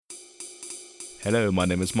Hello, my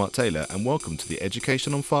name is Mark Taylor and welcome to the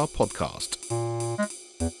Education on Fire podcast.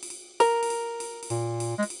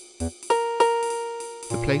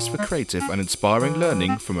 The place for creative and inspiring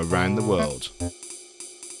learning from around the world.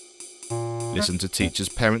 Listen to teachers,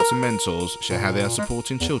 parents and mentors share how they are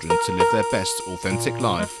supporting children to live their best authentic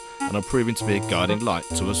life and are proving to be a guiding light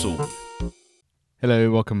to us all. Hello,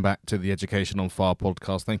 welcome back to the Education on Fire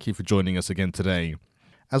podcast. Thank you for joining us again today.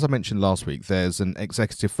 As I mentioned last week, there's an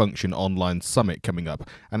Executive Function Online Summit coming up,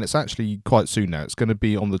 and it's actually quite soon now. It's going to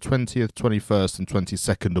be on the 20th, 21st and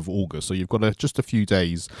 22nd of August, so you've got just a few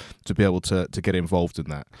days to be able to get involved in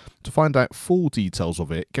that. To find out full details of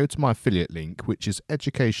it, go to my affiliate link, which is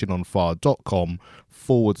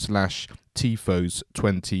educationonfire.com/TFOS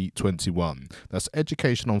 2021. That's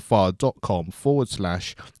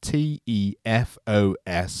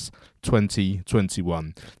educationonfire.com/TEFOS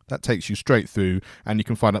 2021. That takes you straight through and you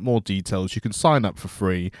can find out more details. You can sign up for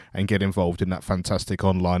free and get involved in that fantastic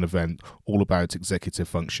online event all about executive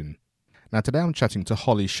function. Now today I'm chatting to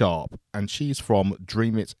Holly Sharp and she's from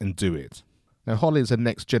Dream It and Do It. Now Holly is a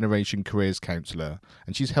next generation careers counsellor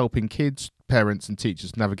and she's helping kids, parents and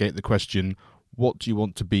teachers navigate the question, what do you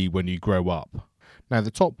want to be when you grow up? Now the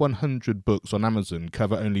top 100 books on Amazon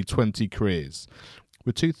cover only 20 careers.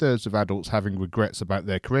 With 2/3 of adults having regrets about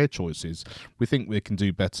their career choices, we think we can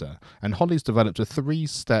do better. And Holly's developed a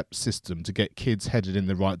 3-step system to get kids headed in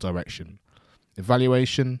the right direction.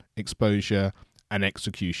 Evaluation, exposure, and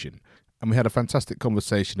execution. And we had a fantastic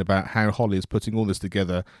conversation about how Holly is putting all this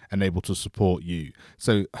together and able to support you.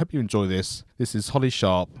 So I hope you enjoy this. This is Holly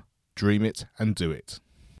Sharp, Dream It and Do It.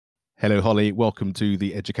 Hello, Holly. Welcome to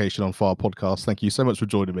the Education on Fire podcast. Thank you so much for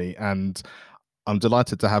joining me. And I'm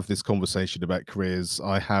delighted to have this conversation about careers.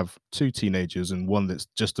 I have 2 teenagers and one that's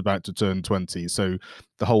just about to turn 20. So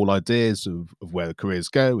the whole ideas of where the careers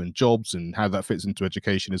go and jobs and how that fits into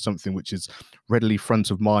education is something which is readily front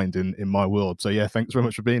of mind in my world. So yeah, thanks very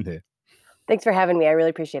much for being here. Thanks for having me. I really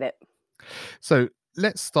appreciate it. So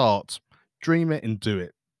let's start. Dream it and do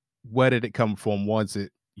it. Where did it come from? Why is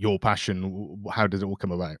it your passion? How did it all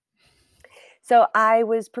come about? So I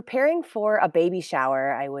was preparing for a baby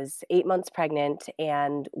shower. I was 8 months pregnant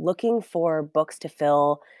and looking for books to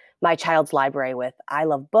fill my child's library with. I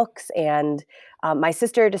love books, and my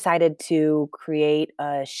sister decided to create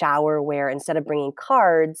a shower where instead of bringing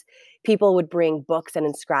cards, people would bring books and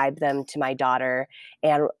inscribe them to my daughter.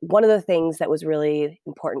 And one of the things that was really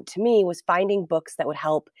important to me was finding books that would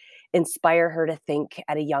help inspire her to think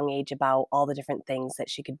at a young age about all the different things that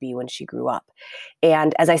she could be when she grew up.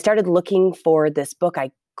 And as I started looking for this book,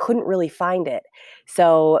 I couldn't really find it.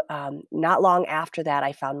 So not long after that,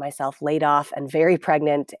 I found myself laid off and very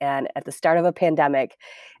pregnant and at the start of a pandemic.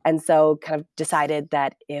 And so kind of decided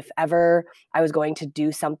that if ever I was going to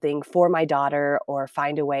do something for my daughter or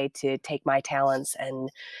find a way to take my talents and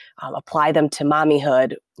apply them to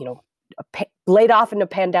mommyhood, laid off in a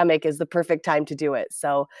pandemic is the perfect time to do it.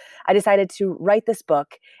 So I decided to write this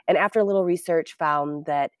book. And after a little research, found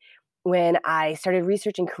that when I started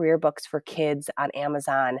researching career books for kids on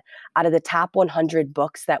Amazon, out of the top 100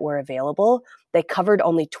 books that were available, they covered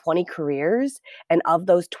only 20 careers. And of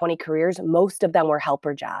those 20 careers, most of them were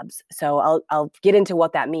helper jobs. So I'll get into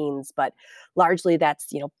what that means, but largely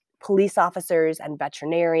that's, police officers and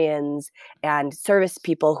veterinarians and service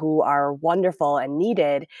people who are wonderful and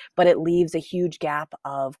needed, but it leaves a huge gap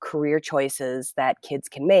of career choices that kids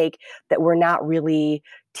can make that we're not really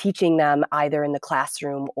teaching them either in the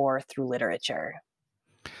classroom or through literature.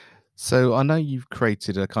 So I know you've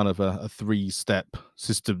created a kind of a 3-step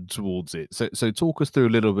system towards it. So talk us through a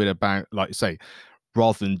little bit about, like you say,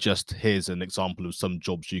 rather than just here's an example of some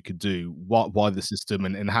jobs you could do, why the system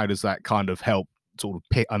and how does that kind of help sort of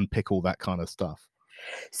unpick all that kind of stuff?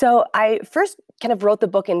 So I first kind of wrote the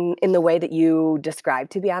book in the way that you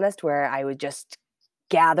described, to be honest, where I would just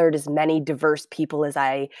gathered as many diverse people as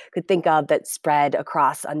I could think of that spread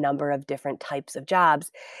across a number of different types of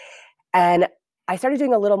jobs. And I started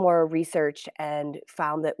doing a little more research and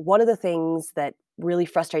found that one of the things that really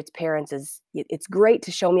frustrates parents is it's great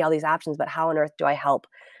to show me all these options, but how on earth do I help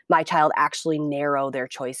my child actually narrow their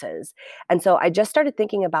choices? And so I just started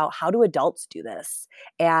thinking about how do adults do this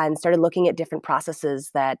and started looking at different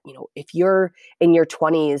processes that, if you're in your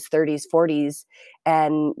 20s, 30s, 40s,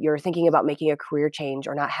 and you're thinking about making a career change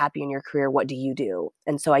or not happy in your career, what do you do?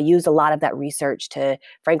 And so I used a lot of that research to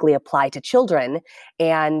frankly apply to children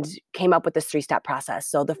and came up with this 3-step process.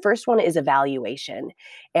 So the first one is evaluation.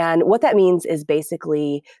 And what that means is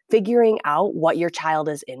basically figuring out what your child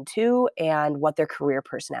is into and what their career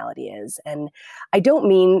personality is. And I don't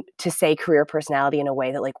mean to say career personality in a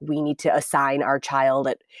way that like we need to assign our child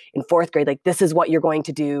in 4th grade, like this is what you're going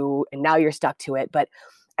to do and now you're stuck to it. But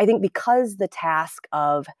I think because the task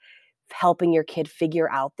of helping your kid figure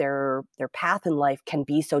out their path in life can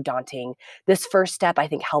be so daunting, this first step I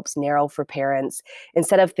think helps narrow for parents.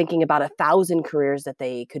 Instead of thinking about 1,000 careers that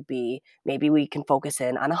they could be, maybe we can focus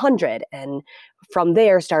in on 100, and from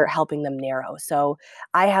there start helping them narrow. So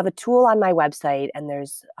I have a tool on my website, and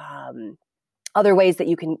there's other ways that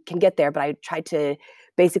you can get there, but I tried to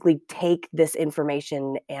basically take this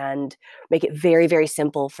information and make it very, very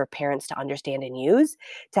simple for parents to understand and use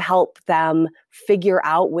to help them figure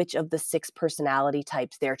out which of the 6 personality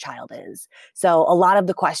types their child is. So a lot of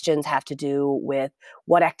the questions have to do with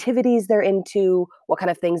what activities they're into, what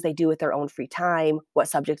kind of things they do with their own free time, what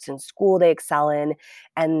subjects in school they excel in.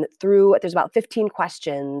 And there's about 15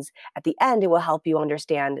 questions. At the end, it will help you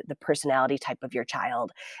understand the personality type of your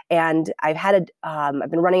child. And I've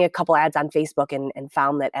been running a couple ads on Facebook and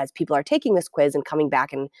found that as people are taking this quiz and coming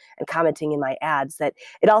back and commenting in my ads, that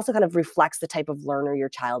it also kind of reflects the type of learner your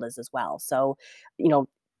child is as well. So,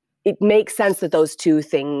 it makes sense that those two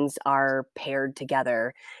things are paired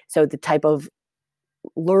together. So the type of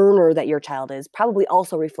learner that your child is probably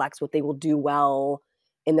also reflects what they will do well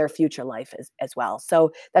in their future life as well.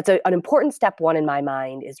 So that's an important step one in my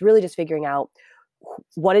mind, is really just figuring out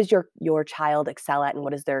what is your child excel at and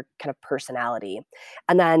what is their kind of personality.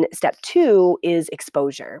 And then step 2 is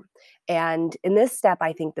exposure. And in this step,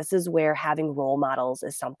 I think this is where having role models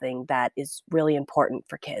is something that is really important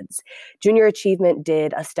for kids. Junior Achievement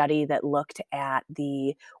did a study that looked at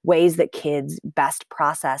the ways that kids best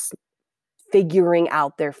process figuring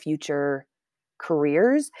out their future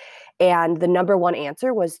careers. And the number one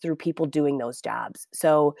answer was through people doing those jobs.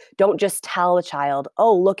 So don't just tell a child,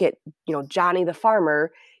 oh, look at, Johnny the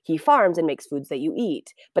farmer, he farms and makes foods that you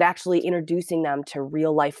eat, but actually introducing them to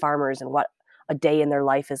real life farmers and what a day in their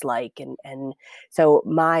life is like. And so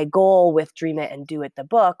my goal with Dream It and Do It, the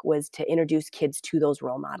book, was to introduce kids to those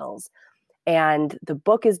role models. And the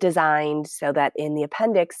book is designed so that in the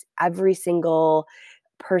appendix, every single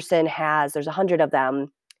person there's 100 of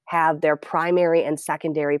them, have their primary and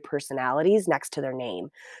secondary personalities next to their name.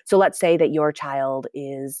 So let's say that your child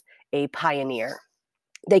is a pioneer.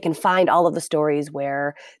 They can find all of the stories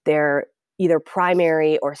where their either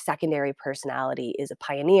primary or secondary personality is a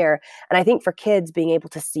pioneer. And I think for kids, being able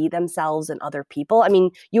to see themselves in other people, I mean,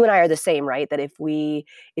 you and I are the same, right? That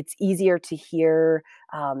it's easier to hear,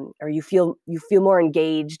 or you feel more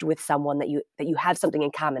engaged with someone that you have something in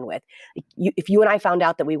common with. If you and I found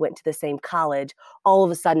out that we went to the same college, all of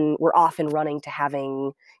a sudden we're off and running to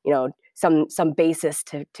having, some basis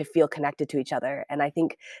to feel connected to each other. And I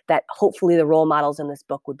think that hopefully the role models in this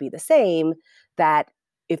book would be the same, that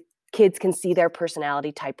if kids can see their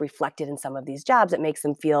personality type reflected in some of these jobs, it makes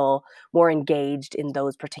them feel more engaged in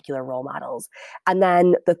those particular role models. And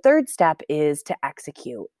then the third step is to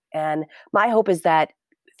execute. And my hope is that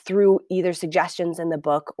through either suggestions in the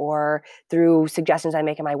book or through suggestions I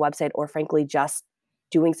make on my website, or frankly, just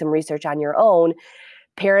doing some research on your own,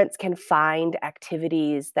 parents can find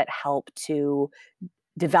activities that help to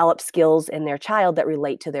develop skills in their child that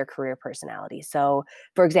relate to their career personality. So,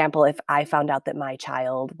 for example, if I found out that my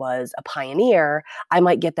child was a pioneer, I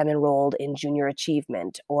might get them enrolled in Junior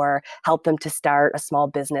Achievement or help them to start a small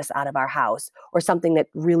business out of our house, or something that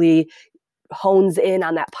really hones in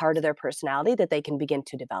on that part of their personality that they can begin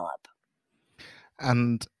to develop.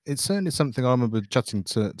 And it's certainly something I remember chatting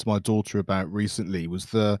to my daughter about recently,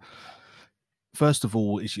 was first of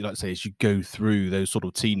all, as you go through those sort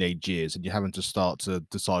of teenage years and you're having to start to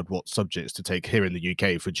decide what subjects to take here in the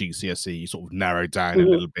UK for GCSE, you sort of narrow down a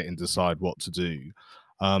little bit and decide what to do.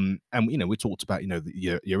 And we talked about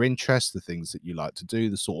your interests, the things that you like to do,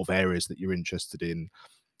 the sort of areas that you're interested in,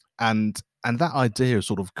 and that idea of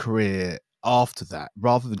sort of career after that,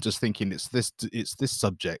 rather than just thinking it's this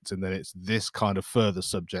subject and then it's this kind of further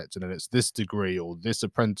subject and then it's this degree or this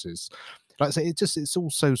apprentice. Like I say, it's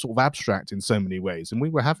also sort of abstract in so many ways. And we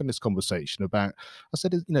were having this conversation about, I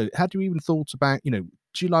said, had you even thought about, do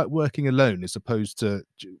you like working alone as opposed to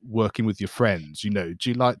working with your friends? Do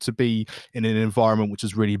you like to be in an environment which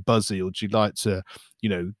is really buzzy, or do you like to,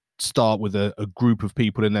 start with a group of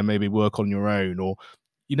people and then maybe work on your own? Or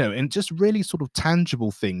and just really sort of tangible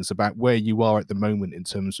things about where you are at the moment in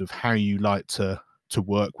terms of how you like to to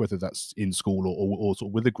work, whether that's in school or sort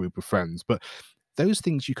of with a group of friends. But those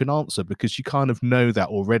things you can answer because you kind of know that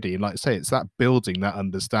already. And like I say, it's that building that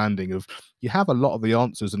understanding of, you have a lot of the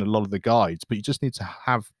answers and a lot of the guides, but you just need to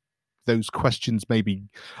have those questions maybe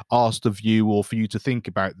asked of you, or for you to think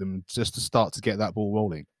about them, just to start to get that ball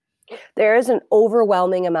rolling. There is an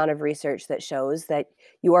overwhelming amount of research that shows that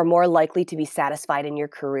you are more likely to be satisfied in your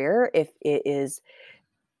career if it is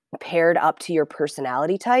paired up to your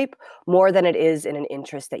personality type more than it is in an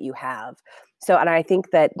interest that you have. So, and I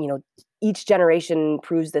think that, each generation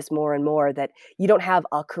proves this more and more, that you don't have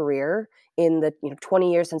a career. In the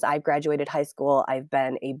 20 years since I've graduated high school, I've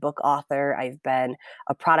been a book author, I've been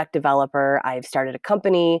a product developer, I've started a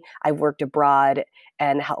company, I've worked abroad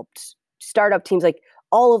and helped startup teams. Like,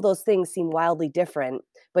 all of those things seem wildly different,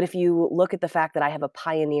 but if you look at the fact that I have a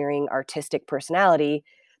pioneering artistic personality,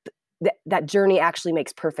 that journey actually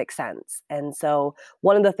makes perfect sense. And so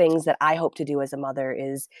one of the things that I hope to do as a mother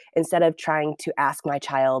is, instead of trying to ask my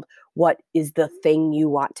child, what is the thing you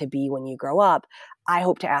want to be when you grow up, I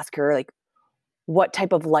hope to ask her, like, what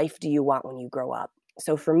type of life do you want when you grow up?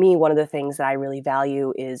 So for me, one of the things that I really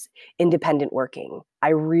value is independent working. I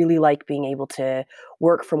really like being able to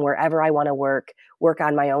work from wherever I want to work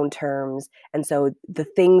on my own terms. And so the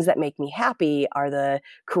things that make me happy are the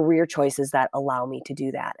career choices that allow me to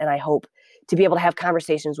do that. And I hope to be able to have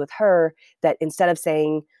conversations with her that, instead of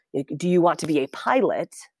saying, do you want to be a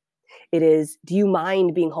pilot? It is, do you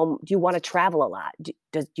mind being home? Do you want to travel a lot? Do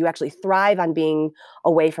you actually thrive on being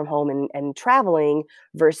away from home and traveling,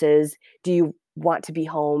 versus do you want to be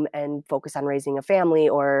home and focus on raising a family?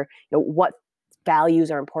 Or what values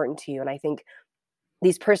are important to you? And I think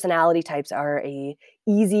these personality types are a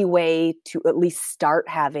easy way to at least start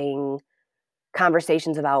having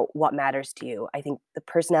conversations about what matters to you. I think the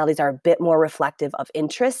personalities are a bit more reflective of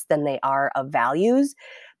interests than they are of values.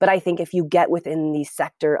 But I think if you get within the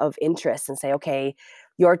sector of interests and say, okay,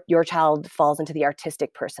 your child falls into the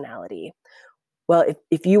artistic personality. Well,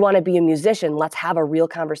 if you want to be a musician, let's have a real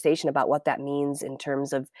conversation about what that means in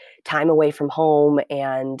terms of time away from home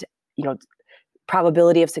and,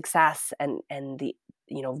 probability of success and the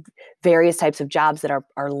various types of jobs that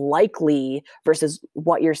are likely versus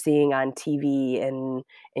what you're seeing on TV and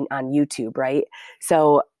on YouTube, right?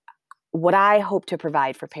 So what I hope to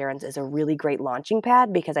provide for parents is a really great launching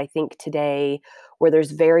pad, because I think today, where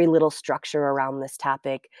there's very little structure around this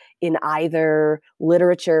topic in either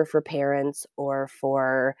literature for parents or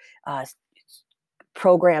for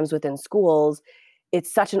programs within schools,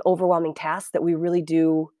 it's such an overwhelming task that we really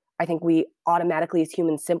do. I think we automatically as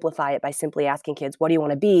humans simplify it by simply asking kids, what do you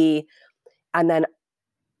want to be? And then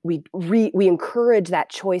we encourage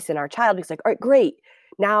that choice in our child, because, like, all right, great.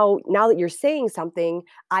 Now that you're saying something,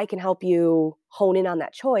 I can help you hone in on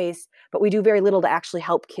that choice. But we do very little to actually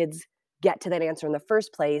help kids get to that answer in the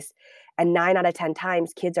first place. And 9 out of 10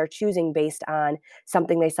 times, kids are choosing based on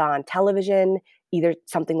something they saw on television, either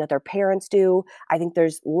something that their parents do. I think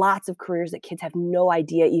there's lots of careers that kids have no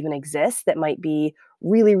idea even exist that might be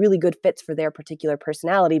really, really good fits for their particular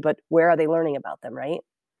personality, but where are they learning about them, right?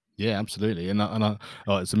 Yeah, absolutely.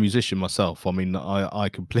 As a musician myself, I mean, I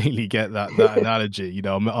completely get that analogy.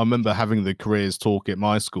 I remember having the careers talk at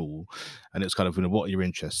my school, and it's kind of, what are your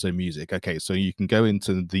interests? So music. Okay, so you can go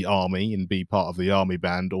into the army and be part of the army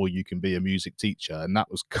band, or you can be a music teacher, and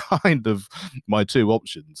that was kind of my two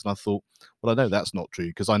options. And I thought, well, I know that's not true,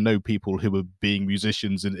 because I know people who are being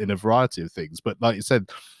musicians in a variety of things. But like you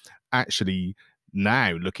said, actually,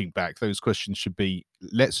 now looking back, those questions should be,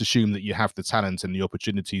 let's assume that you have the talent and the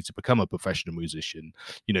opportunity to become a professional musician.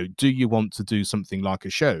 Do you want to do something like a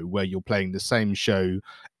show where you're playing the same show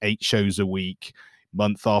 8 shows a week,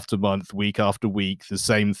 month after month, week after week, the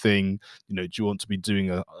same thing? Do you want to be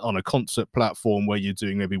doing on a concert platform where you're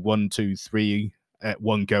doing maybe 1, 2, 3 at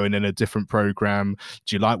one go and in a different program?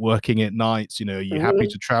 Do you like working at nights? Are you happy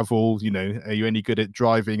Mhm. to travel? Are you any good at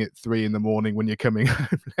driving at 3 in the morning when you're coming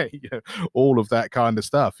home late? All of that kind of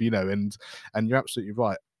stuff, and you're absolutely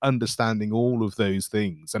right, understanding all of those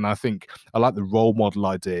things. And I think I like the role model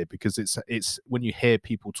idea, because it's when you hear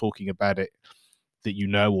people talking about it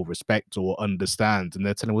that or respect or understand, and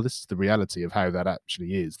they're telling, well, this is the reality of how that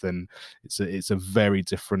actually is, then it's a very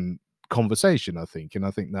different conversation, I think. And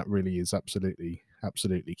I think that really is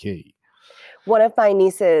absolutely key. One of my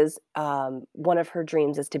nieces, one of her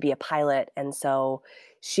dreams is to be a pilot. And so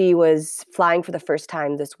she was flying for the first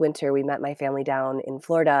time this winter. We met my family down in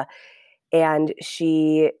Florida, and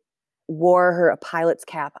she wore her a pilot's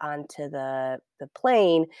cap onto the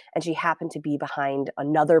plane, and she happened to be behind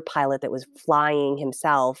another pilot that was flying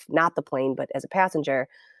himself, not the plane, but as a passenger.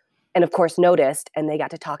 and of course noticed, and they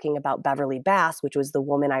got to talking about Beverly Bass, which was the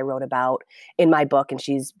woman I wrote about in my book, and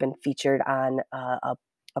she's been featured on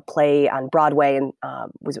a play on Broadway, and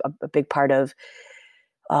was a big part of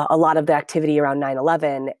a lot of the activity around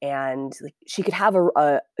 9/11. And like, she could have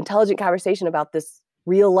a intelligent conversation about this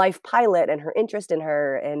real life pilot and her interest in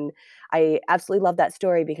her. And I absolutely love that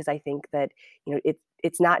story, because I think that, you know,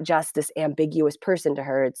 it's not just this ambiguous person to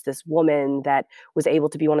her. It's this woman that was able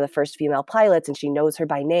to be one of the first female pilots, and she knows her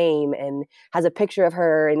by name and has a picture of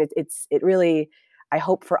her. And it really, I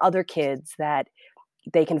hope for other kids that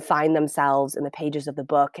they can find themselves in the pages of the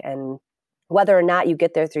book. And whether or not you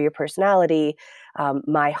get there through your personality,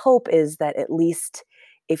 my hope is that at least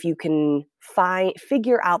if you can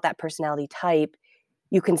figure out that personality type,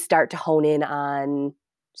 you can start to hone in on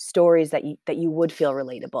stories that you would feel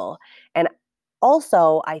relatable. And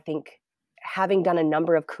also, I think, having done a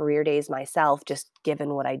number of career days myself, just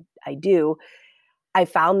given what I do, I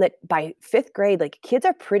found that by fifth grade, like, kids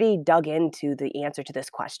are pretty dug into the answer to this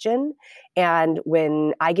question. And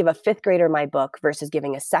when I give a fifth grader my book versus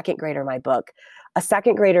giving a second grader my book, a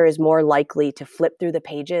second grader is more likely to flip through the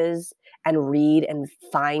pages and read and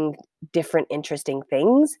find different interesting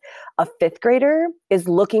things. A fifth grader is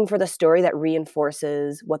looking for the story that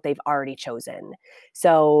reinforces what they've already chosen.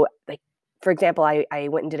 So, like, for example, I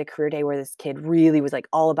went and did a career day where this kid really was like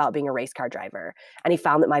all about being a race car driver. And he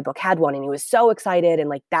found that my book had one, and he was so excited. And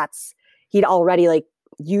like, he'd already like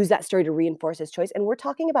used that story to reinforce his choice. And we're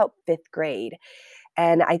talking about fifth grade.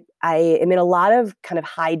 And I am in a lot of kind of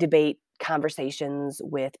high debate conversations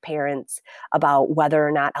with parents about whether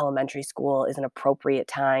or not elementary school is an appropriate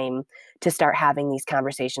time to start having these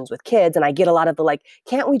conversations with kids. And I get a lot of the like,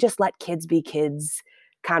 can't we just let kids be kids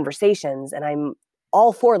conversations? And I'm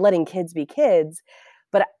all for letting kids be kids.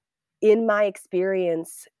 But in my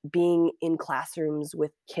experience being in classrooms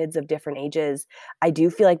with kids of different ages, I do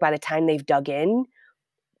feel like by the time they've dug in,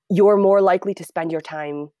 you're more likely to spend your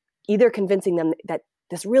time either convincing them that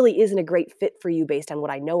this really isn't a great fit for you based on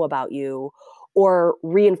what I know about you, or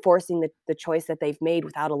reinforcing the choice that they've made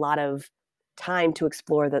without a lot of time to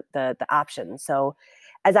explore the options. So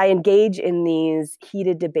as I engage in these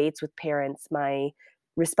heated debates with parents, my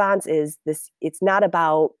response is this: it's not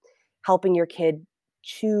about helping your kid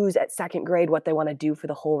choose at second grade what they want to do for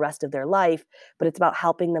the whole rest of their life, but it's about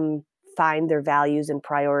helping them find their values and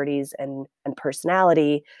priorities and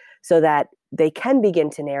personality, so that they can begin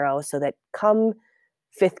to narrow, so that come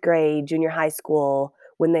fifth grade, junior high school,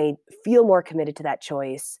 when they feel more committed to that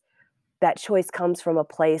choice comes from a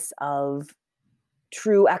place of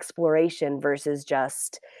true exploration versus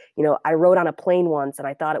just, I rode on a plane once and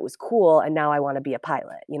I thought it was cool and now I want to be a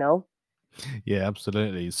pilot. Yeah,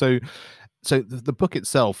 absolutely. So the book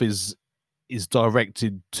itself is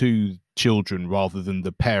directed to children rather than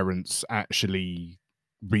the parents actually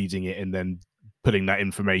reading it and then putting that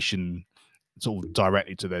information sort of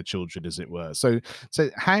directly to their children, as it were. So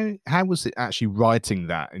how was it actually writing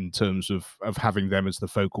that in terms of having them as the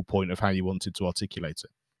focal point of how you wanted to articulate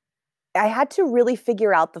it? I had to really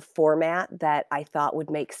figure out the format that I thought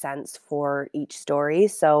would make sense for each story.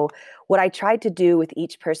 So, what I tried to do with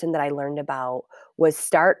each person that I learned about was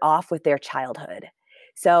start off with their childhood.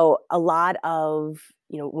 So, a lot of,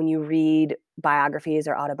 when you read biographies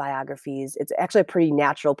or autobiographies, it's actually a pretty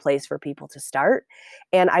natural place for people to start.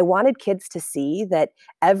 And I wanted kids to see that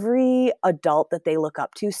every adult that they look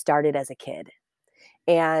up to started as a kid,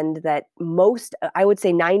 and that I would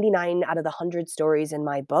say 99 out of the 100 stories in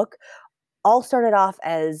my book all started off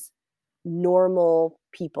as normal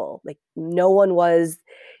people. Like, no one was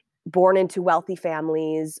born into wealthy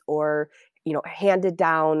families or, handed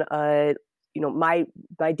down my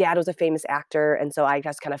dad was a famous actor, and so I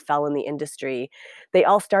just kind of fell in the industry. They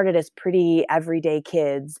all started as pretty everyday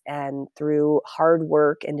kids, and through hard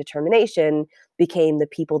work and determination became the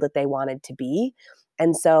people that they wanted to be.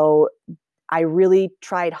 And so I really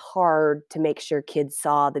tried hard to make sure kids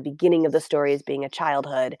saw the beginning of the story as being a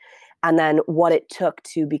childhood, and then what it took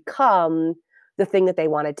to become the thing that they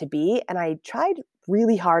wanted to be. And I tried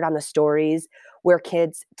really hard on the stories where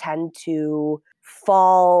kids tend to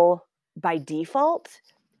fall by default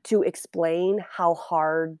to explain how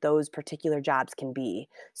hard those particular jobs can be.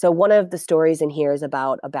 So one of the stories in here is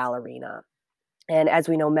about a ballerina. And as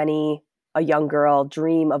we know, many a young girl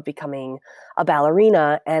dream of becoming a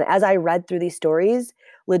ballerina. And as I read through these stories,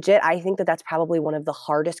 legit, I think that that's probably one of the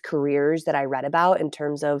hardest careers that I read about, in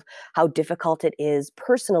terms of how difficult it is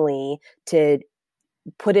personally to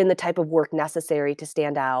put in the type of work necessary to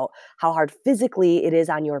stand out, how hard physically it is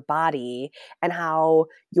on your body, and how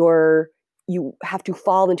your you have to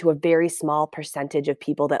fall into a very small percentage of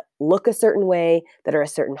people that look a certain way, that are a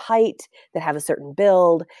certain height, that have a certain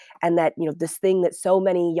build, and that, this thing that so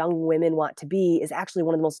many young women want to be is actually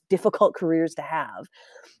one of the most difficult careers to have.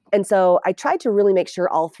 And so I tried to really make sure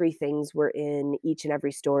all three things were in each and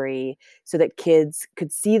every story so that kids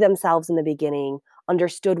could see themselves in the beginning,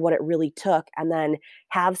 understood what it really took, and then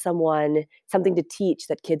have something to teach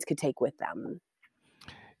that kids could take with them.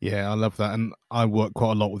 Yeah, I love that. And I work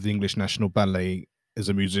quite a lot with the English National Ballet as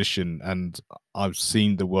a musician, and I've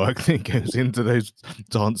seen the work that goes into those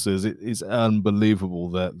dancers. It is unbelievable,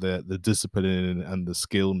 the discipline and the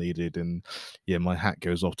skill needed. And yeah, my hat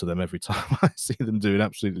goes off to them every time I see them doing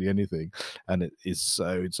absolutely anything. And it is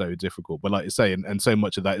so difficult. But like you say, and so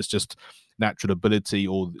much of that is just natural ability,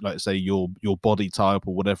 or like I say, your body type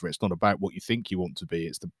or whatever. It's not about what you think you want to be.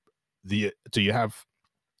 It's the do you have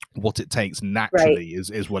what it takes Right. naturally,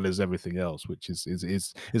 as well as everything else, which is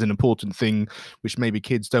an important thing, which maybe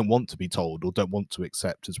kids don't want to be told or don't want to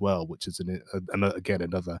accept as well, which is again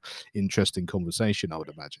another interesting conversation, I would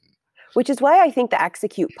imagine. Which is why I think the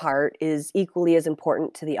execute part is equally as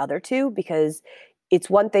important to the other two, because it's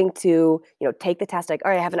one thing to, take the test, like,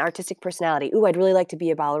 all right, I have an artistic personality. Ooh, I'd really like to be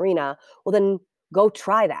a ballerina. Well, then go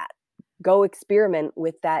try that. Go experiment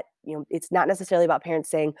with that. It's not necessarily about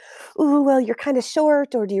parents saying, ooh, well, you're kind of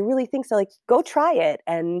short, or do you really think so? Like, go try it.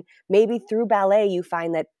 And maybe through ballet, you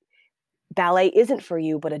find that ballet isn't for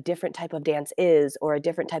you, but a different type of dance is, or a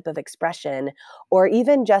different type of expression, or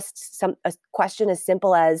even just a question as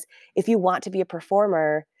simple as, if you want to be a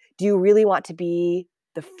performer, do you really want to be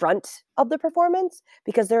the front of the performance?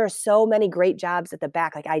 Because there are so many great jobs at the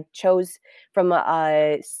back. Like, I chose from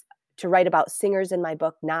to write about singers in my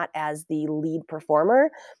book, not as the lead performer,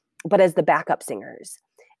 but as the backup singers.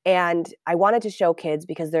 And I wanted to show kids,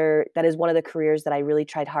 because that is one of the careers that I really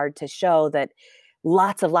tried hard to show, that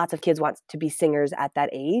lots of kids want to be singers at that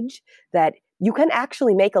age, that you can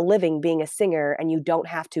actually make a living being a singer, and you don't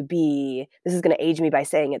have to be, this is going to age me by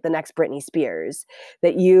saying it, the next Britney Spears,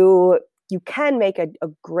 that you can make a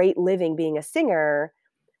great living being a singer,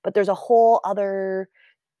 but there's a whole other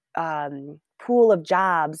pool of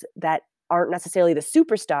jobs that aren't necessarily the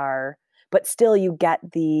superstar, but still you get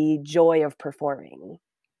the joy of performing.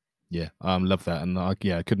 Yeah, love that, and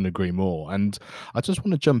yeah, I couldn't agree more. And I just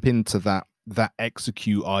want to jump into that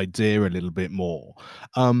execute idea a little bit more.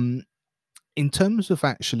 Um, in terms of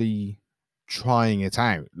actually trying it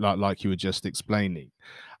out, like you were just explaining.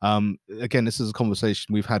 Again, this is a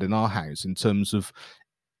conversation we've had in our house in terms of,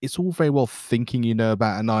 it's all very well thinking you know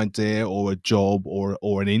about an idea or a job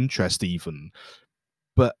or an interest even,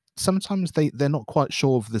 but sometimes they're not quite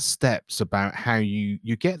sure of the steps about how you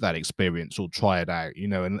get that experience or try it out,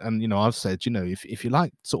 and I've said, if you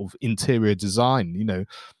like sort of interior design,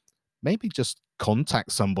 maybe just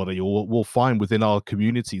contact somebody, or we'll find within our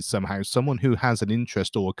communities somehow someone who has an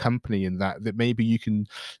interest or a company in that maybe you can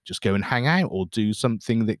just go and hang out or do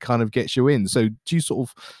something that kind of gets you in. So do you sort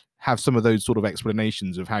of have some of those sort of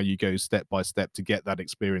explanations of how you go step by step to get that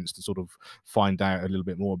experience, to sort of find out a little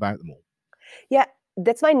bit more about them all? Yeah,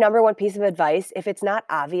 that's my number one piece of advice. If it's not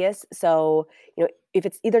obvious, so, if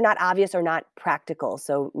it's either not obvious or not practical.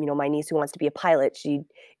 So, my niece who wants to be a pilot, she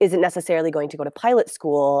isn't necessarily going to go to pilot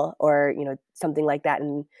school, or, something like that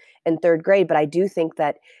in third grade. But I do think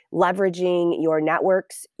that leveraging your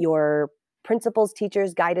networks, your principals,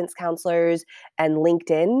 teachers, guidance counselors, and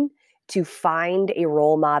LinkedIn to find a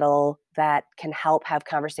role model that can help have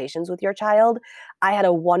conversations with your child. I had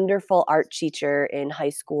a wonderful art teacher in high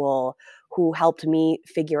school who helped me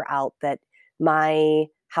figure out that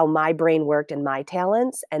how my brain worked and my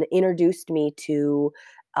talents, and introduced me to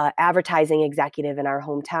advertising executive in our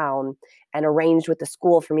hometown, and arranged with the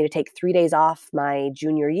school for me to take 3 days off my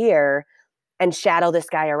junior year and shadow this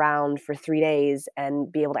guy around for 3 days and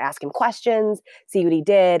be able to ask him questions, see what he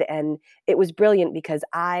did. And it was brilliant, because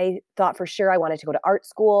I thought for sure I wanted to go to art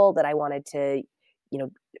school, that I wanted to, you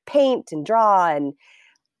know, paint and draw. And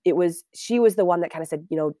she was the one that kind of said,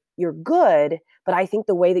 you're good, but I think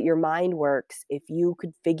the way that your mind works, if you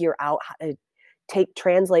could figure out how to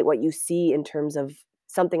translate what you see in terms of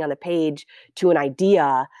something on the page to an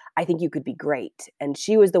idea, I think you could be great. And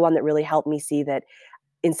she was the one that really helped me see that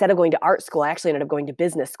instead of going to art school, I actually ended up going to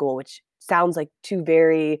business school, which sounds like two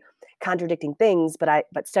very contradicting things, but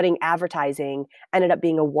studying advertising ended up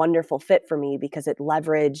being a wonderful fit for me, because it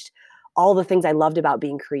leveraged all the things I loved about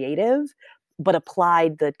being creative, but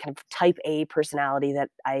applied the kind of type A personality that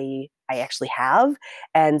I actually have.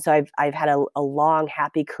 And so I've had a long,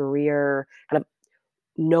 happy career kind of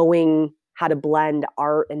knowing how to blend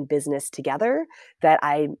art and business together, that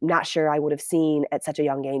I'm not sure I would have seen at such a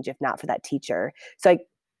young age if not for that teacher. So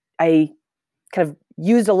I kind of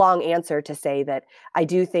used a long answer to say that I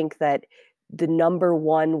do think that the number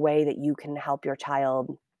one way that you can help your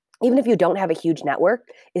child, even if you don't have a huge network,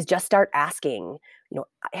 is just start asking,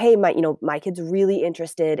 hey, my kid's really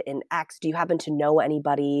interested in X. Do you happen to know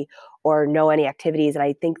anybody or know any activities? And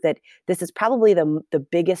I think that this is probably the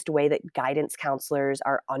biggest way that guidance counselors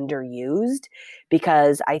are underused,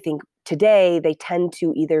 because I think today they tend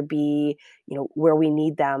to either be, where we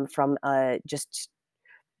need them from just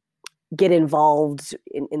get involved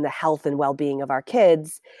in the health and well-being of our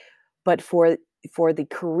kids. But for the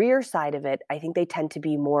career side of it, I think they tend to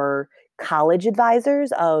be more college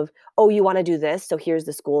advisors of, oh, you want to do this, so here's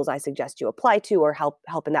the schools I suggest you apply to, or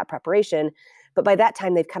help in that preparation. But by that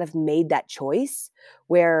time, they've kind of made that choice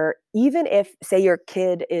where, even if, say, your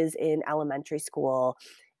kid is in elementary school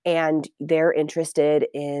and they're interested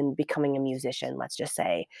in becoming a musician, let's just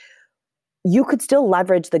say, you could still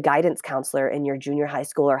leverage the guidance counselor in your junior high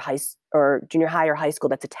school or junior high or high school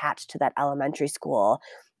that's attached to that elementary school,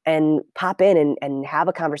 and pop in and have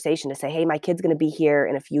a conversation to say, hey, my kid's going to be here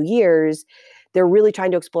in a few years. They're really trying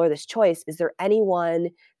to explore this choice. Is there anyone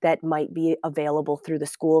that might be available through the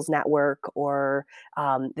school's network, or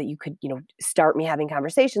that you could, start me having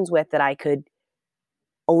conversations with, that I could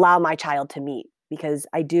allow my child to meet? Because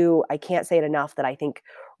I can't say it enough that I think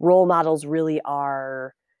role models really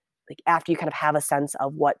are, like, after you kind of have a sense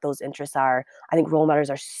of what those interests are, I think role models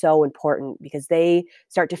are so important, because they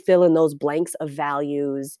start to fill in those blanks of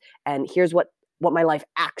values. And here's what my life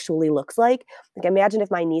actually looks like. Like, imagine if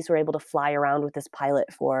my niece were able to fly around with this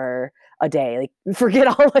pilot for a day, like, forget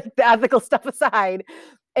all like the ethical stuff aside,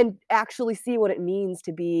 and actually see what it means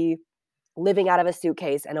to be living out of a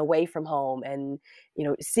suitcase and away from home, and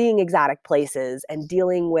seeing exotic places and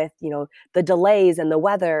dealing with the delays and the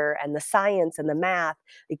weather and the science and the math.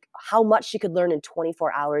 Like, how much she could learn in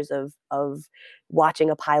 24 hours of watching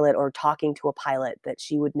a pilot or talking to a pilot that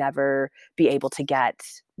she would never be able to get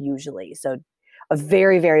usually. So, a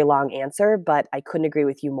very, very long answer, but I couldn't agree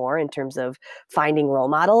with you more in terms of finding role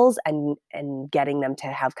models and getting them to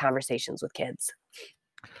have conversations with kids.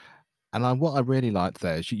 And what I really liked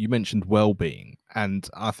there is you mentioned well-being, and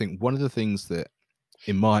I think one of the things that,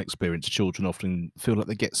 in my experience, children often feel like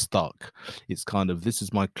they get stuck. It's kind of, this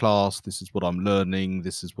is my class, this is what I'm learning,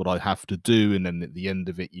 this is what I have to do, and then at the end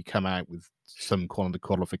of it, you come out with some kind of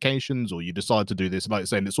qualifications, or you decide to do this. Like you're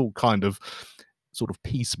saying, it's all kind of sort of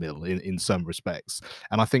piecemeal in some respects,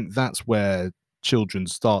 and I think that's where children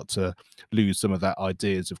start to lose some of that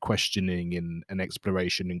ideas of questioning and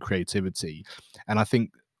exploration and creativity. And I think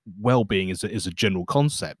well-being is a general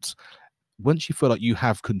concept. Once you feel like you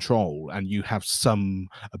have control and you have some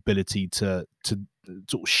ability to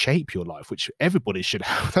sort of shape your life, which everybody should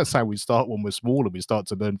have. That's how we start when we're small, and we start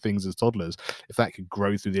to learn things as toddlers. If that could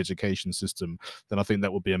grow through the education system, then I think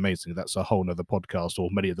that would be amazing. That's a whole nother podcast, or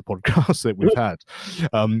many of the podcasts that we've had.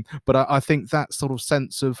 But I think that sort of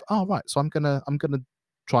sense of, oh, right, so I'm gonna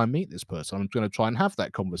try and meet this person. I'm going to try and have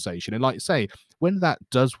that conversation. And like you say, when that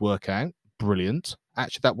does work out, brilliant.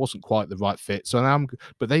 Actually, that wasn't quite the right fit. So now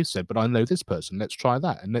but they've said, but I know this person. Let's try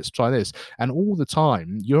that, and let's try this. And all the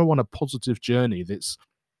time, you're on a positive journey that's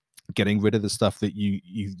getting rid of the stuff that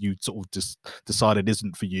you sort of just decided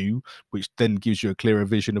isn't for you, which then gives you a clearer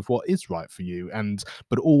vision of what is right for you. And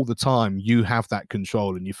but all the time, you have that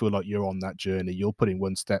control, and you feel like you're on that journey. You're putting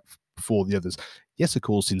one step before the others. Yes, of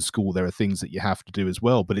course, in school there are things that you have to do as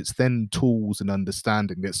well, but it's then tools and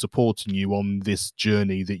understanding that's supporting you on this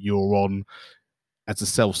journey that you're on as a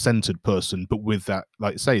self-centered person, but with that,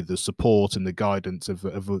 like say, the support and the guidance of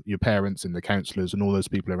your parents and the counselors and all those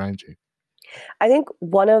people around you. I think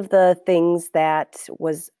one of the things that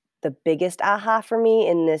was the biggest aha for me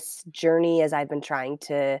in this journey, as I've been trying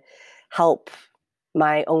to help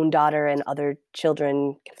my own daughter and other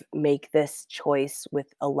children make this choice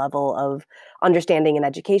with a level of understanding and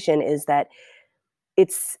education, is that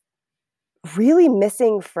it's really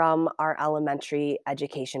missing from our elementary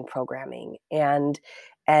education programming. And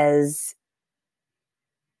as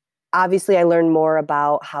obviously I learned more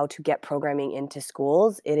about how to get programming into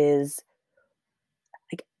schools, it is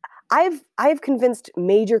like, I've convinced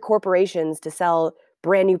major corporations to sell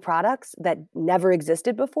brand new products that never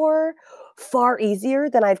existed before far easier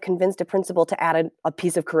than I've convinced a principal to add a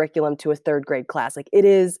piece of curriculum to a third grade class. Like, it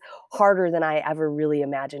is harder than I ever really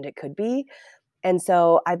imagined it could be. And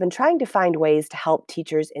so I've been trying to find ways to help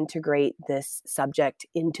teachers integrate this subject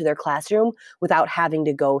into their classroom without having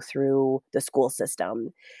to go through the school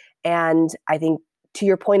system. And I think, to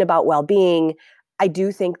your point about well-being, I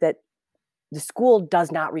do think that the school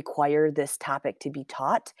does not require this topic to be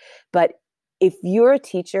taught. But if you're a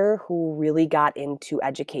teacher who really got into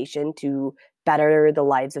education to better the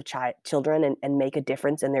lives of children and make a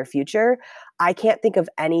difference in their future. I can't think of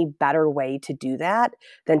any better way to do that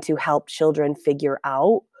than to help children figure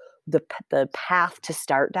out the path to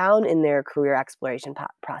start down in their career exploration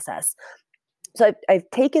process. So I've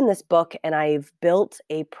taken this book and I've built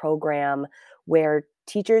a program where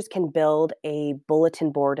teachers can build a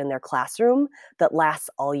bulletin board in their classroom that lasts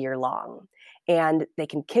all year long. And they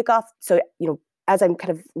can kick off. So, as I'm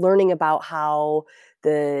kind of learning about how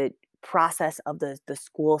the process of the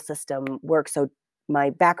school system works. So my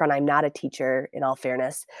background, I'm not a teacher in all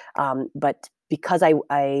fairness, but because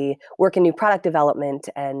I work in new product development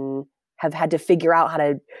and have had to figure out how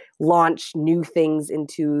to launch new things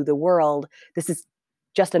into the world, this is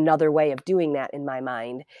just another way of doing that in my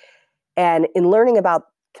mind. And in learning about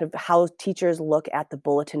kind of how teachers look at the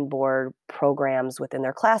bulletin board programs within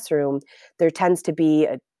their classroom, there tends to be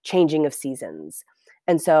a changing of seasons.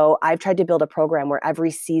 And so I've tried to build a program where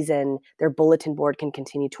every season their bulletin board can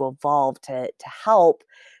continue to evolve to help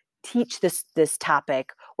teach this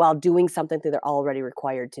topic while doing something that they're already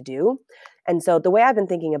required to do. And so the way I've been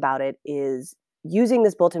thinking about it is using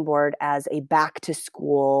this bulletin board as a back to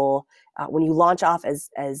school. When you launch off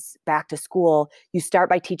as back to school, you start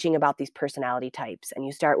by teaching about these personality types, and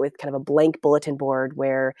you start with kind of a blank bulletin board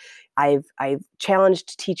where I've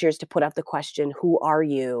challenged teachers to put up the question, "Who are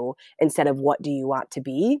you?" instead of "What do you want to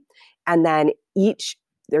be?" And then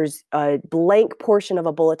there's a blank portion of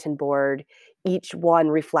a bulletin board, each one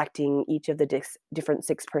reflecting each of the different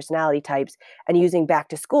 6 personality types, and using back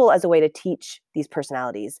to school as a way to teach these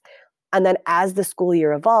personalities. And then as the school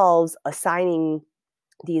year evolves, assigning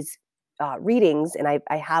these readings, and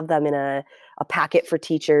I have them in a packet for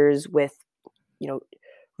teachers with,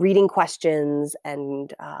 reading questions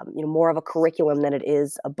and, more of a curriculum than it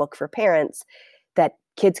is a book for parents, that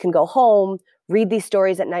kids can go home, read these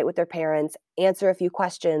stories at night with their parents, answer a few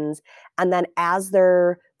questions, and then as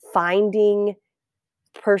they're finding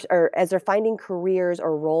careers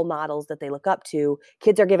or role models that they look up to,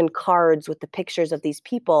 kids are given cards with the pictures of these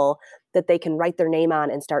people that they can write their name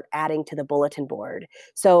on and start adding to the bulletin board.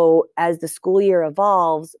 So as the school year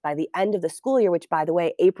evolves, by the end of the school year, which by the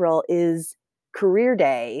way, April is Career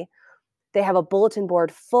Day, they have a bulletin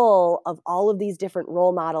board full of all of these different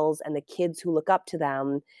role models and the kids who look up to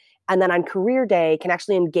them. And then on Career Day can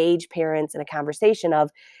actually engage parents in a conversation of,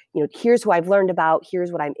 here's who I've learned about,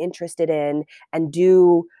 here's what I'm interested in, and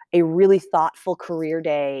do a really thoughtful Career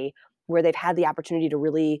Day where they've had the opportunity to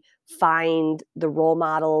really find the role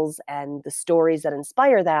models and the stories that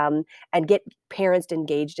inspire them and get parents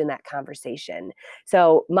engaged in that conversation.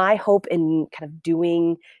 So my hope in kind of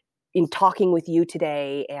in talking with you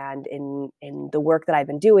today and in the work that I've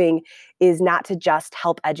been doing is not to just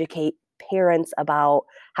help educate parents about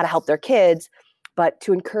how to help their kids, but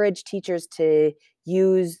to encourage teachers to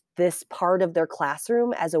use this part of their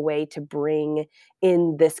classroom as a way to bring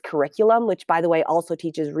in this curriculum, which by the way also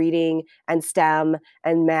teaches reading and STEM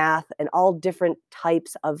and math and all different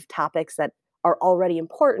types of topics that are already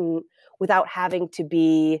important without having to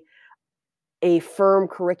be a firm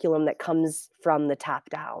curriculum that comes from the top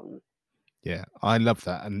down. Yeah, I love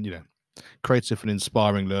that. And, creative and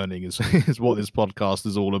inspiring learning is is what this podcast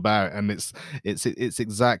is all about, and it's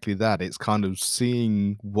exactly that. It's kind of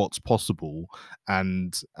seeing what's possible,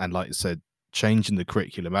 and like you said, changing the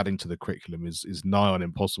curriculum, adding to the curriculum is nigh on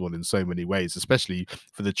impossible in so many ways, especially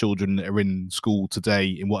for the children that are in school today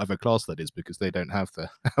in whatever class that is, because they don't have the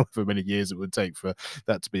however many years it would take for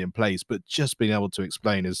that to be in place. But just being able to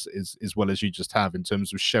explain as well as you just have, in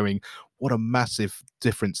terms of showing what a massive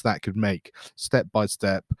difference that could make, step by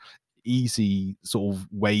step, easy sort of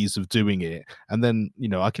ways of doing it. And then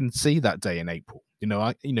I can see that day in April.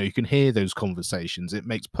 You can hear those conversations. It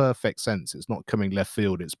makes perfect sense. It's not coming left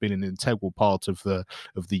field. It's been an integral part of the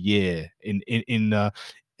year in an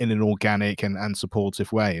organic and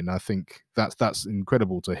supportive way. And I think that's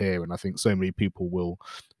incredible to hear. And I think so many people will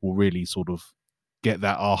really sort of get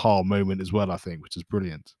that aha moment as well, I think, which is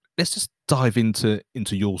brilliant. Let's just dive into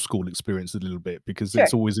your school experience a little bit, because Sure.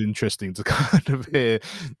 it's always interesting to kind of hear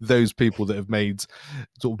those people that have made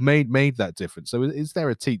that difference. So is there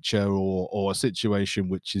a teacher or a situation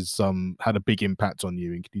which is had a big impact on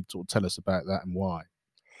you, and can you sort of tell us about that and why?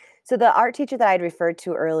 So the art teacher that I'd referred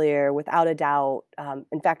to earlier, without a doubt,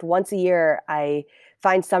 in fact, once a year, I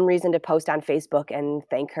find some reason to post on Facebook and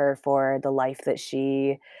thank her for the life that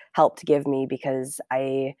she helped give me, because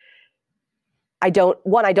I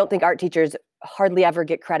don't think art teachers hardly ever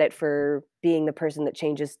get credit for being the person that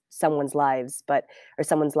changes someone's lives, or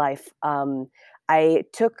someone's life. I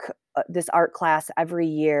took this art class every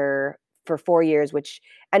year for 4 years, which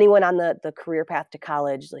anyone on the career path to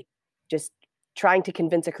college, like, just trying to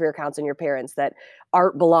convince a career counselor and your parents that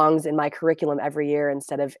art belongs in my curriculum every year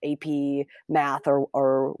instead of AP math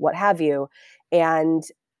or what have you. And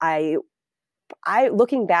I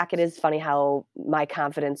looking back, it is funny how my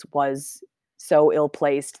confidence was so ill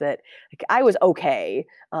placed that like, I was okay.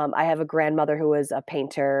 I have a grandmother who was a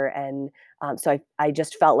painter, and so I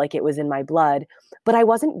just felt like it was in my blood, but I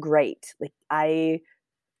wasn't great. Like I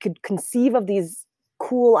could conceive of these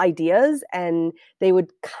cool ideas and they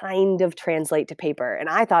would kind of translate to paper. And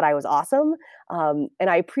I thought I was awesome. And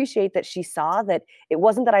I appreciate that she saw that it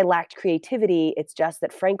wasn't that I lacked creativity. It's just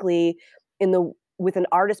that frankly, in the with an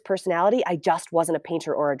artist personality, I just wasn't a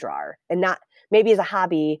painter or a drawer, and not maybe as a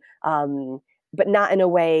hobby, but not in a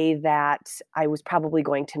way that I was probably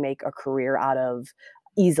going to make a career out of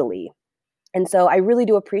easily. And so I really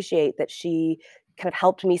do appreciate that she kind of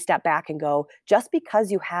helped me step back and go, just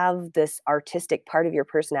because you have this artistic part of your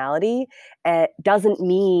personality, doesn't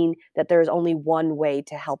mean that there's only one way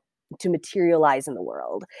to help to materialize in the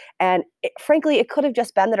world. And frankly, it could have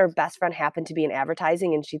just been that her best friend happened to be in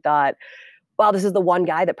advertising and she thought, well, this is the one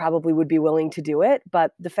guy that probably would be willing to do it.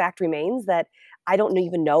 But the fact remains that I don't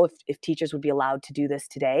even know if teachers would be allowed to do this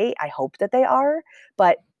today. I hope that they are.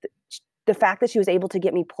 But the fact that she was able to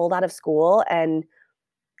get me pulled out of school and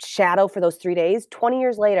shadow for those 3 days, 20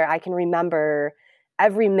 years later, I can remember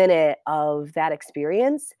every minute of that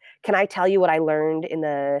experience. Can I tell you what I learned in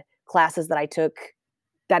the classes that I took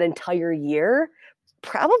that entire year?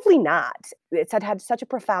 Probably not. It's had such a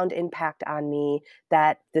profound impact on me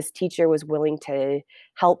that this teacher was willing to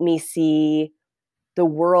help me see the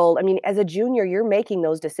world. I mean, as a junior, you're making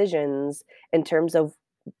those decisions in terms of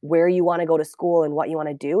where you want to go to school and what you want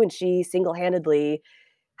to do. And she single-handedly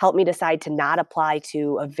helped me decide to not apply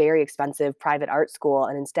to a very expensive private art school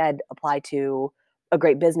and instead apply to a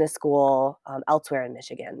great business school elsewhere in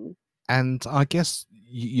Michigan. And I guess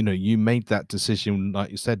you know you made that decision,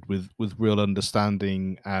 like you said, with real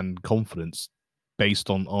understanding and confidence, based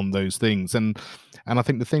on those things. And I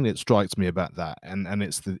think the thing that strikes me about that, and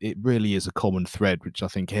it really is a common thread, which I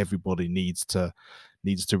think everybody needs to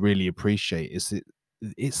really appreciate, is that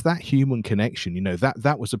it's that human connection. You know,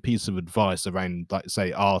 that was a piece of advice around, like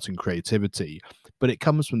say, art and creativity, but it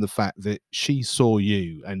comes from the fact that she saw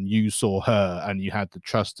you and you saw her, and you had the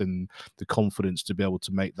trust and the confidence to be able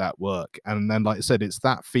to make that work. And then, like I said, it's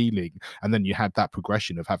that feeling, and then you had that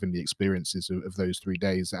progression of having the experiences of those 3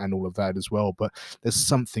 days and all of that as well. But there's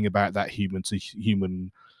something about that human to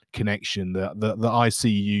human connection, the I see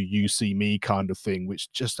you, you see me kind of thing,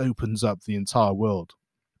 which just opens up the entire world.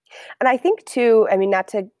 And I think too, I mean, not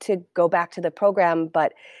to go back to the program,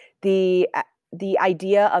 but the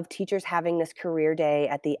idea of teachers having this career day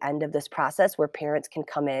at the end of this process where parents can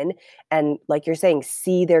come in and, like you're saying,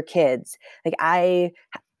 see their kids. Like I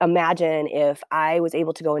imagine if I was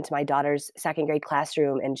able to go into my daughter's second grade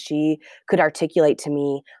classroom and she could articulate to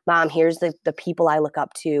me, Mom, here's the people I look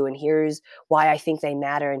up to, and here's why I think they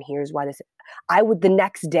matter, and here's why this, I would the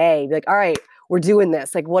next day be like, all right, we're doing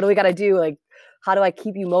this. Like, what do we got to do? Like, how do I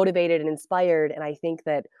keep you motivated and inspired? And I think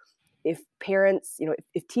that if parents,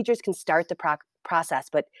 if teachers can start the process,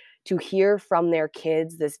 but to hear from their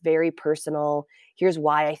kids this very personal, here's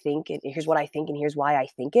why I think it, here's what I think, and here's why I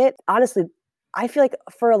think it. Honestly, I feel like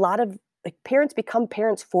for a lot of like parents become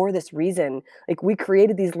parents for this reason. Like we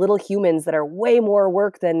created these little humans that are way more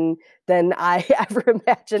work than I ever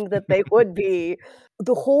imagined that they would be.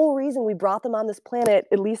 The whole reason we brought them on this planet,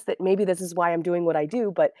 at least that maybe this is why I'm doing what I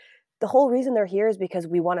do, but the whole reason they're here is because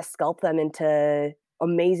we want to sculpt them into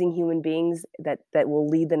amazing human beings that will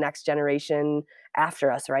lead the next generation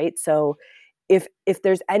after us, right? So if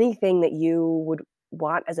there's anything that you would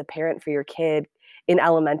want as a parent for your kid in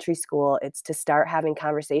elementary school, it's to start having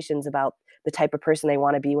conversations about the type of person they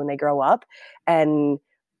want to be when they grow up. And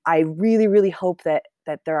I really, really hope that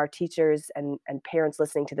there are teachers and parents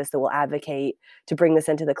listening to this that will advocate to bring this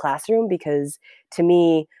into the classroom, because to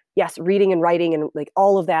me, yes, reading and writing and like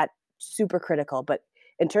all of that, super critical. But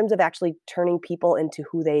in terms of actually turning people into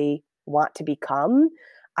who they want to become,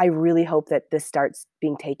 I really hope that this starts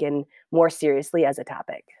being taken more seriously as a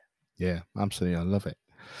topic. Yeah, absolutely. I love it.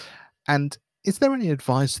 And is there any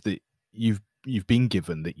advice that you've been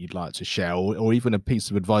given that you'd like to share, or even a piece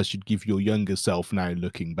of advice you'd give your younger self now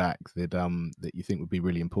looking back that you think would be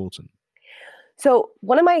really important? So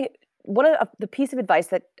one of the piece of advice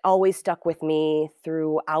that always stuck with me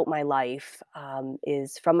throughout my life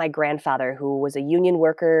is from my grandfather, who was a union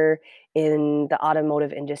worker in the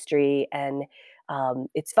automotive industry. And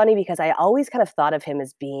it's funny because I always kind of thought of him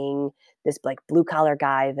as being this like blue collar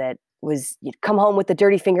guy that was, you'd come home with the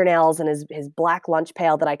dirty fingernails and his black lunch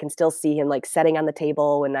pail that I can still see him like setting on the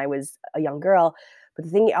table when I was a young girl. But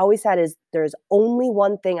the thing he always said is there's only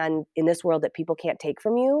one thing in this world that people can't take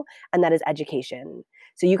from you, and that is education.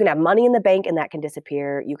 So you can have money in the bank and that can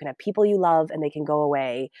disappear. You can have people you love and they can go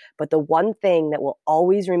away. But the one thing that will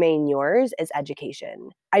always remain yours is education.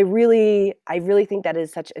 I really think that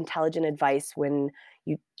is such intelligent advice when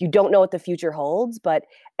you don't know what the future holds. But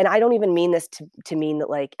and I don't even mean this to mean that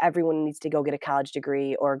like everyone needs to go get a college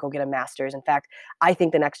degree or go get a master's. In fact, I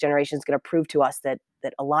think the next generation is going to prove to us that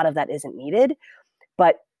a lot of that isn't needed.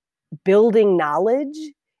 But building knowledge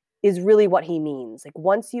is really what he means. Like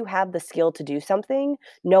once you have the skill to do something,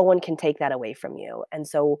 no one can take that away from you. And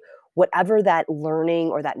so whatever that learning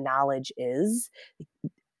or that knowledge is,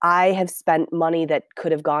 I have spent money that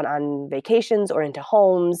could have gone on vacations or into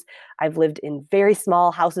homes. I've lived in very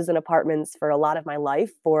small houses and apartments for a lot of my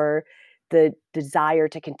life for the desire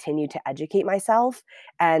to continue to educate myself.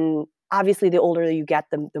 And obviously, the older you get,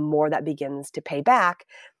 the more that begins to pay back.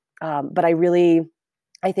 But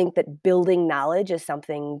I think that building knowledge is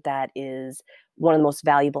something that is one of the most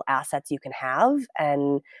valuable assets you can have.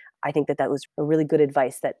 And I think that that was a really good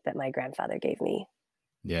advice that my grandfather gave me.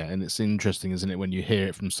 Yeah, and it's interesting, isn't it, when you hear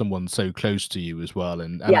it from someone so close to you as well.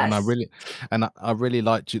 And I Yes. really I really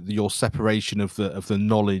liked your separation of the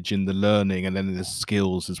knowledge and the learning, and then the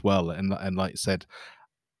skills as well. And like you said,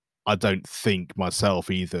 I don't think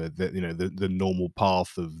myself either that the normal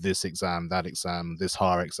path of this exam, that exam, this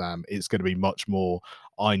higher exam, it's going to be much more.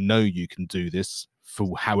 I know you can do this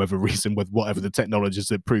for however reason, with whatever the technologies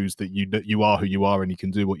that proves that you are who you are and you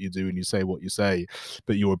can do what you do and you say what you say.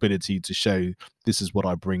 But your ability to show this is what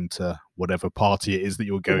I bring to whatever party it is that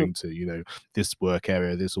you're Mhm. going to, this work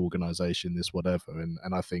area, this organization, this whatever. And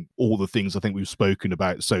I think all the things I think we've spoken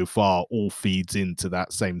about so far all feeds into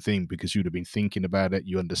that same thing, because you'd have been thinking about it,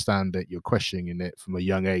 you understand it, you're questioning it from a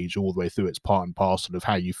young age all the way through. It's part and parcel of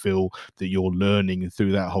how you feel that you're learning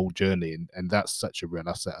through that whole journey. And that's such a real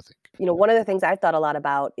asset, I think. One of the things I've thought a lot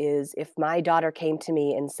about is if my daughter came to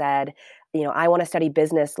me and said, I want to study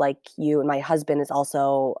business like you, and my husband is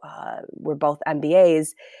also, we're both MBAs.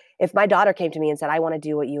 If my daughter came to me and said, I want to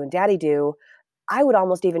do what you and daddy do, I would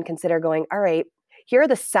almost even consider going, all right, here are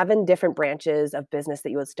the 7 different branches of business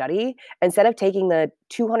that you would study. Instead of taking the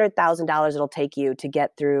 $200,000 it'll take you to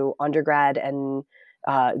get through undergrad and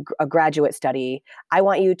a graduate study, I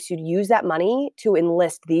want you to use that money to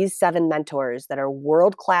enlist these 7 mentors that are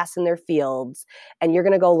world class in their fields. And you're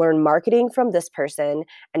going to go learn marketing from this person,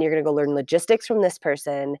 and you're going to go learn logistics from this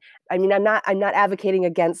person. I mean, I'm not advocating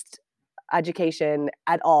against education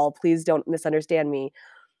at all. Please don't misunderstand me.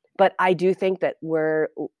 But I do think that we're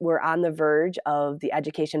on the verge of the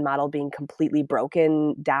education model being completely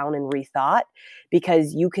broken down and rethought,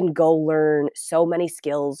 because you can go learn so many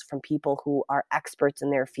skills from people who are experts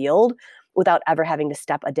in their field without ever having to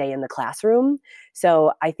step a day in the classroom.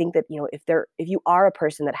 So I think that if you are a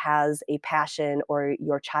person that has a passion or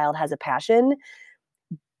your child has a passion,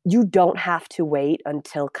 you don't have to wait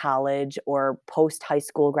until college or post high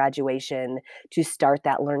school graduation to start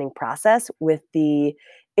that learning process. With the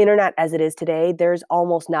internet as it is today, there's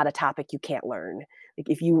almost not a topic you can't learn. Like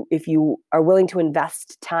if you are willing to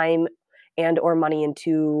invest time and or money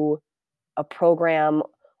into a program,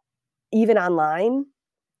 even online,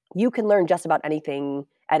 you can learn just about anything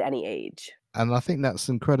at any age. And I think that's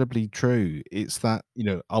incredibly true. It's that,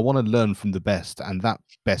 I want to learn from the best, and that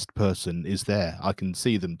best person is there. I can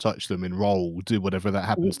see them, touch them, enroll, do whatever that Mhm.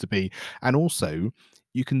 happens to be. And also,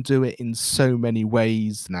 you can do it in so many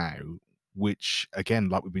ways now, which, again,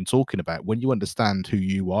 like we've been talking about, when you understand who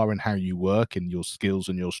you are and how you work and your skills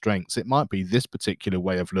and your strengths, it might be this particular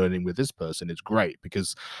way of learning with this person is great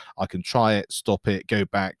because I can try it, stop it, go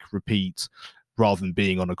back, repeat, rather than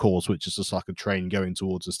being on a course which is just like a train going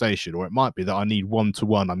towards a station. Or it might be that I need one to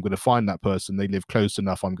one. I'm going to find that person, they live close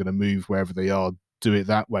enough, I'm going to move wherever they are, do it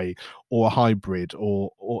that way. Or a hybrid, or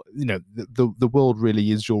the world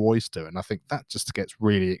really is your oyster. And I think that just gets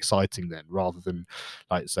really exciting then, rather than,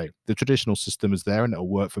 like say, the traditional system is there and it'll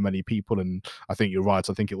work for many people. And I think you're right,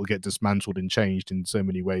 I think it will get dismantled and changed in so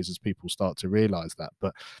many ways as people start to realize that.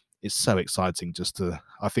 But it's so exciting just to,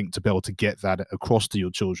 I think, to be able to get that across to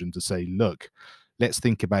your children, to say, look, let's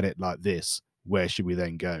think about it like this, where should we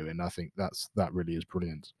then go? And I think that really is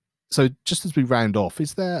brilliant. So just as we round off,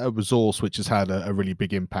 is there a resource which has had a really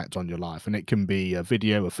big impact on your life? And it can be a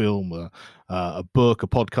video, a film, a book, a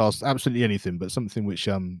podcast, absolutely anything, but something which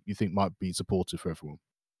you think might be supportive for everyone.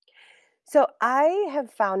 So I have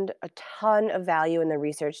found a ton of value in the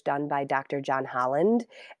research done by Dr. John Holland,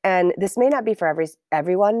 and this may not be for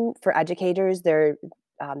everyone. For educators, they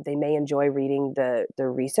may enjoy reading the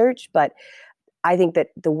research, but I think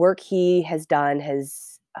that the work he has done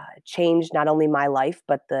has changed not only my life,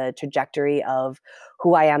 but the trajectory of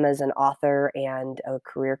who I am as an author and a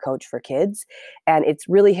career coach for kids. And it's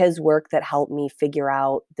really his work that helped me figure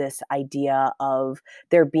out this idea of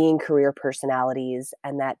there being career personalities,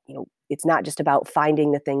 and that, it's not just about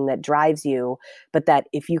finding the thing that drives you, but that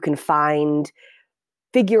if you can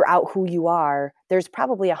figure out who you are, there's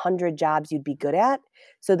probably 100 jobs you'd be good at.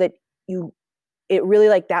 So that it really,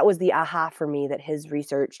 like, that was the aha for me that his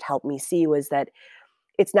research helped me see, was that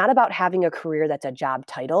it's not about having a career that's a job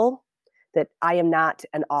title, that I am not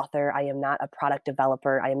an author, I am not a product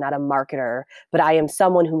developer, I am not a marketer, but I am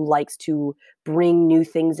someone who likes to bring new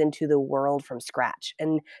things into the world from scratch.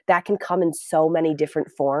 And that can come in so many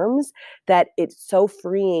different forms that it's so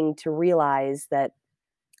freeing to realize that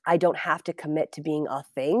I don't have to commit to being a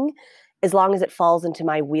thing. As long as it falls into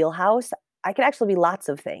my wheelhouse, I can actually be lots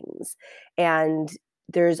of things. And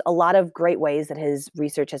there's a lot of great ways that his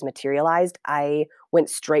research has materialized. I went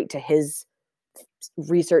straight to his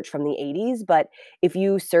research from the 80s, but if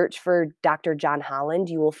you search for Dr. John Holland,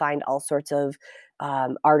 you will find all sorts of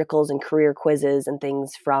articles and career quizzes and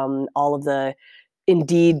things from all of the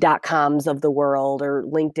Indeed.coms of the world or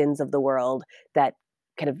LinkedIn's of the world that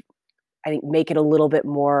kind of, I think, make it a little bit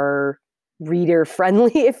more reader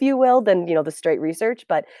friendly, if you will, than, the straight research.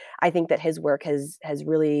 But I think that his work has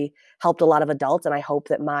really helped a lot of adults, and I hope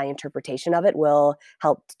that my interpretation of it will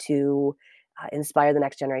help to inspire the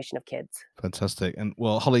next generation of kids. Fantastic. And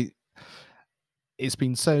well, Holly, it's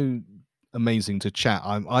been so amazing to chat.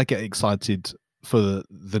 I get excited for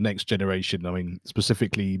the next generation. I mean,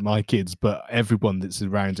 specifically my kids, but everyone that's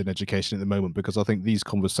around in education at the moment, because I think these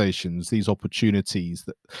conversations, these opportunities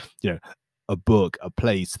that, a book, a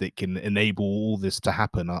place that can enable all this to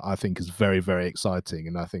happen, I think is very, very exciting.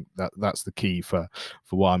 And I think that's the key for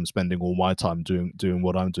why I'm spending all my time doing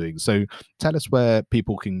what I'm doing. So tell us where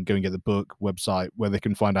people can go and get the book, website, where they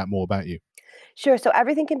can find out more about you. Sure. So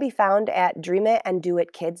everything can be found at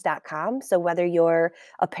dreamitanddoitkids.com. So whether you're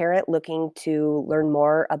a parent looking to learn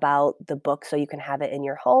more about the book so you can have it in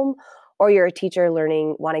your home, or you're a teacher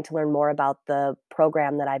wanting to learn more about the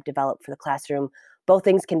program that I've developed for the classroom, both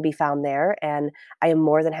things can be found there. And I am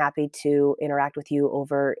more than happy to interact with you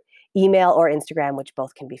over email or Instagram, which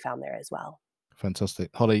both can be found there as well.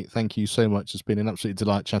 Fantastic. Holly, thank you so much. It's been an absolute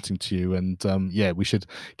delight chatting to you. And we should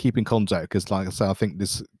keep in contact because, like I say, I think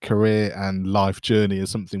this career and life journey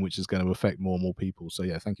is something which is going to affect more and more people. So,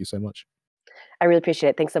 thank you so much. I really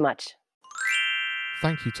appreciate it. Thanks so much.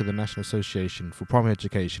 Thank you to the National Association for Primary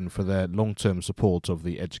Education for their long-term support of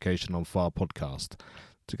the Education on Fire podcast.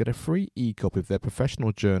 To get a free e-copy of their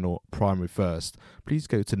professional journal, Primary First, please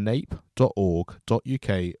go to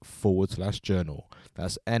nape.org.uk/journal.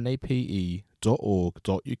 That's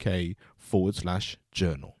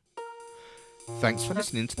nape.org.uk/journal. Thanks for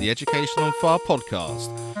listening to the Education on Fire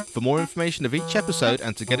podcast. For more information of each episode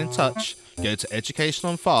and to get in touch, go to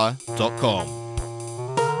educationonfire.com.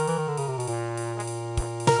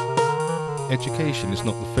 Education is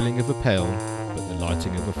not the filling of a pail, but the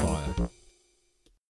lighting of a fire.